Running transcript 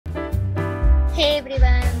Hey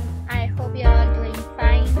everyone, I hope you are all doing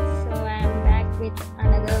fine. So I am back with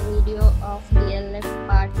another video of Dlf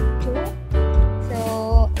part 2. So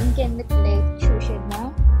ఇంకెందుకు late చూసేద్దాం.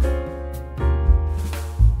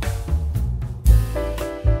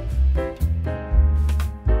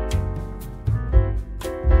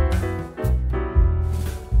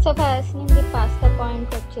 So first నేను pasta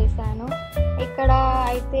పాయింట్కి వచ్చేసాను. ఇక్కడ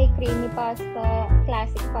అయితే creamy pasta,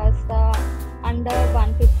 classic pasta under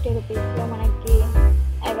 150 రూపీస్లో మనకి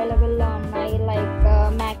అవైలబుల్లో ఉన్నాయి. లైక్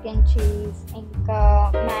మ్యాక్ అండ్ చీజ్, ఇంకా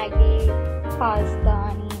మ్యాగీ పాస్తా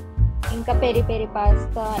అని, ఇంకా పెరి పెరి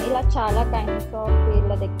పాస్తా, ఇలా చాలా కైండ్స్ ఆఫ్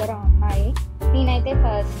వీళ్ళ దగ్గర ఉన్నాయి. నేనైతే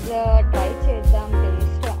ఫస్ట్ ట్రై చేద్దాం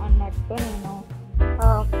టేస్ట్ అన్నట్టు నేను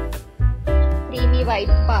క్రీమీ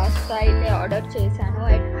వైట్ పాస్తా అయితే ఆర్డర్ చేశాను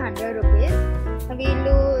at 100 రూపీస్.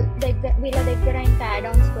 వీళ్ళ దగ్గర ఇంకా యాడ్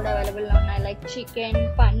ఆన్స్ కూడా అవైలబుల్లో ఉన్నాయి. లైక్ చికెన్,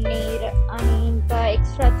 పన్నీర్ అని, ఇంకా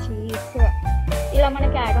ఎక్స్ట్రా చీజ్, ఇలా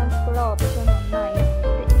మనకి యాడ్ ఆన్స్ కూడా ఆప్షన్ ఉన్నాయి.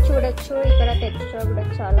 చూడొచ్చు, ఇక్కడ టెక్స్చర్ కూడా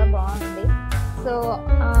చాలా బాగుంది. సో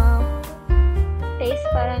టేస్ట్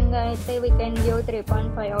పరంగా అయితే we can give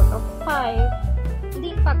 3.5 out of 5.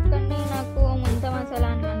 దీని పక్కనే నాకు ముంత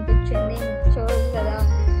మసాలా అని అనిపించింది. చూడదు కదా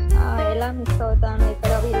ఎలా మిస్ అవుతాను.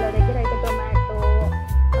 ఇక్కడ వీళ్ళ దగ్గర అయితే టొమాటో,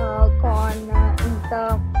 కార్న్, ఇంకా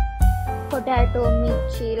పొటాటో,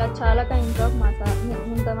 మిర్చి, ఇలా చాలా కైండ్స్ ఆఫ్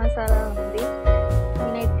ముంత మసాలా ఉంది.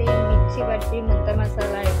 నేనైతే మిర్చి బట్టి ముంత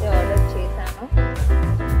మసాలా అయితే ఆర్డర్ చేశాను.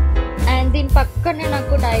 అండ్ దీని పక్కనే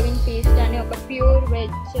నాకు డైవింగ్ ఫీస్ట్ అని ఒక ప్యూర్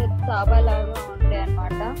వెజ్ ధాబాలాగా ఉంది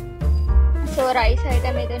అనమాట. సో రైస్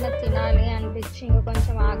ఐటమ్ ఏదైనా తినాలి అనిపించి ఇంకా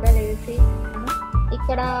కొంచెం ఆకలేసి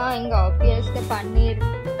ఇక్కడ ఇంకా ఆబ్వియస్గా పన్నీర్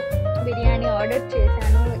బిర్యానీ ఆర్డర్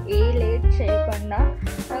చేశాను, లేట్ చేయకుండా.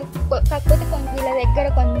 కాకపోతే వీళ్ళ దగ్గర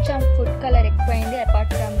కొంచెం ఫుడ్ కలర్ ఎక్కువైంది.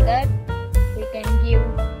 Apart from that we can give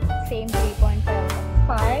same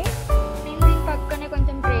 3.5. నేను దీని పక్కనే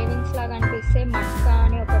కొంచెం క్రేవింగ్స్ లాగా అనిపిస్తే మట్కా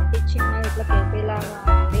అని ఒకటి చిన్న ఇట్లా కేపీ లాగా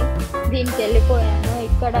ఉంది, దీనికి వెళ్ళిపోయాను.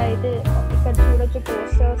 ఇక్కడ చూడొచ్చు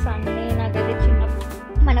పోస్టర్స్ అన్నీ నాకైతే చిన్న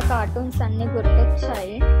మన కార్టూన్స్ అన్నీ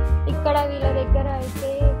గుర్తొచ్చాయి. ఇక్కడ వీళ్ళ దగ్గర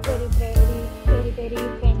అయితే పెరి పెరి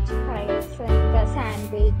ఫ్రెంచ్ ఫ్రైస్, ఇంకా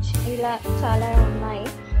శాండ్విచ్, ఇలా చాలా ఉన్నాయి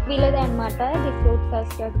వీళ్ళదే అనమాట. ఇది ఫ్రూట్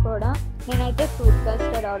కస్టర్డ్ కూడా. నేనైతే ఫ్రూట్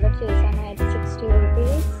కస్టర్డ్ ఆర్డర్ చేశాను అయితే 60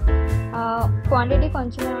 రూపీస్. క్వాంటిటీ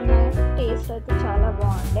కొంచెమే ఉన్నాయి, టేస్ట్ అయితే చాలా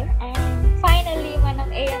బాగుంది. అండ్ ఫైనల్లీ మనం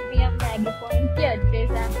AM/PM మ్యాగీ పాయింట్కి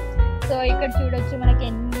వచ్చేసాం. సో ఇక్కడ చూడొచ్చు మనకి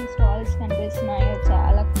ఎన్ని స్టాల్స్ కనిపిస్తున్నాయో,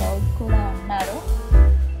 చాలా క్రౌడ్ కూడా ఉన్నారు.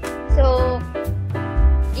 సో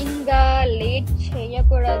ఇంకా లేట్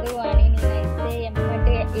చేయకూడదు అని నేనైతే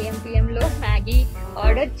ఏమంటే AM/PMలో మ్యాగీ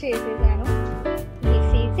ఆర్డర్ చేసేసాను.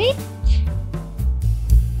 This is it.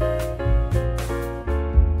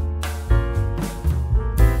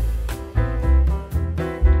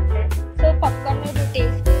 సో పక్కన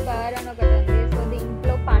టేస్టీ బార్ అని ఒకటి ఉంది. సో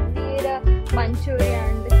దీంట్లో పన్నీర్ మంచూరియా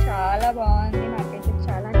చాలా బాగుంది, నాకైతే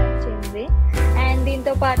చాలా నచ్చింది. అండ్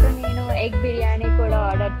దీంతో పాటు నేను ఎగ్ బిర్యానీ కూడా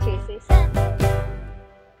ఆర్డర్ చేసేసాను.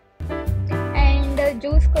 అండ్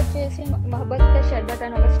జ్యూస్కి వచ్చేసి మొహబ్బత్ కా షర్బత్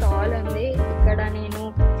అని ఒక స్టాల్ ఉంది. ఇక్కడ నేను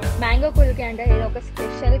మ్యాంగో కుల్కి అంటే ఇది ఒక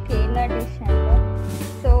స్పెషల్ కేరళ డిష్ అంట.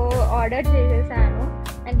 సో ఆర్డర్ చేసేసాను.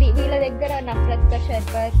 అండ్ వీళ్ళ దగ్గర నఫరత్ కా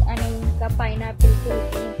షర్బత్ అని, ఇంకా pineapple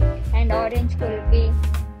కుల్కి and orange కుల్కి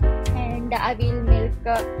and అవిల్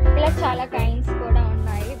milk, ఇలా చాలా కైండ్స్ కూడా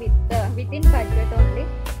ఉన్నాయి with in budget only.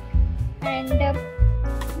 And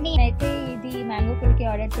నేనైతే ఇది మ్యాంగో కుల్కి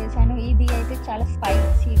ఆర్డర్ చేశాను. ఇది అయితే చాలా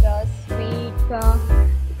స్పైసీగా, స్వీట్గా,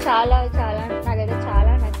 చాలా నాకైతే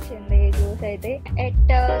చాలా నచ్చింది. ఈ జ్యూస్ అయితే at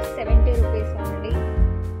 70 రూపీస్ ఉంది.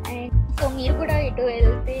 అండ్ సో మీరు కూడా ఇటు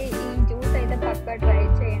వెళ్తే ఈ జ్యూస్ అయితే పక్కా ట్రై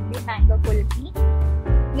చేయండి. మ్యాంగో కుల్కి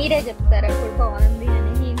మీరే చెప్తారు అప్పుడు బాగుంది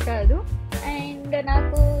అని, ఏం కాదు. అండ్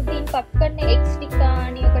నాకు దీని పక్కనే ఎగ్ స్టిక్కా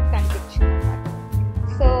అని ఒకటి కనిపించింది అనమాట.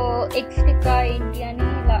 సో ఎగ్ స్టిక్కా ఏంటి అని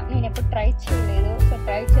నేను ఎప్పుడు ట్రై చేయలేదు. సో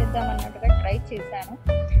ట్రై చేద్దాం అన్నట్టుగా ట్రై చేశాను.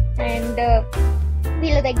 అండ్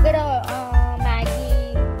వీళ్ళ దగ్గర Maggi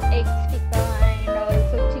egg స్టిక్కా and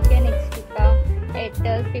also chicken egg స్టిక్కా at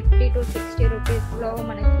 50 to 60 రూపీస్లో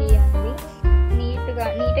మనకి ఉంది. నీట్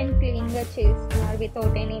అండ్ క్లీన్గా చేస్తున్నారు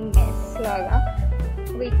వితౌట్ ఎనీ మెస్ లాగా.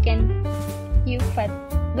 We can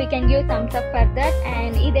give thumbs up for that.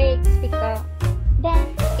 And ఇదే egg స్టిక్కా. Then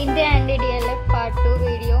in the end DLF part 2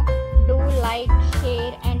 video. Do like,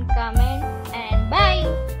 share and comment, and bye.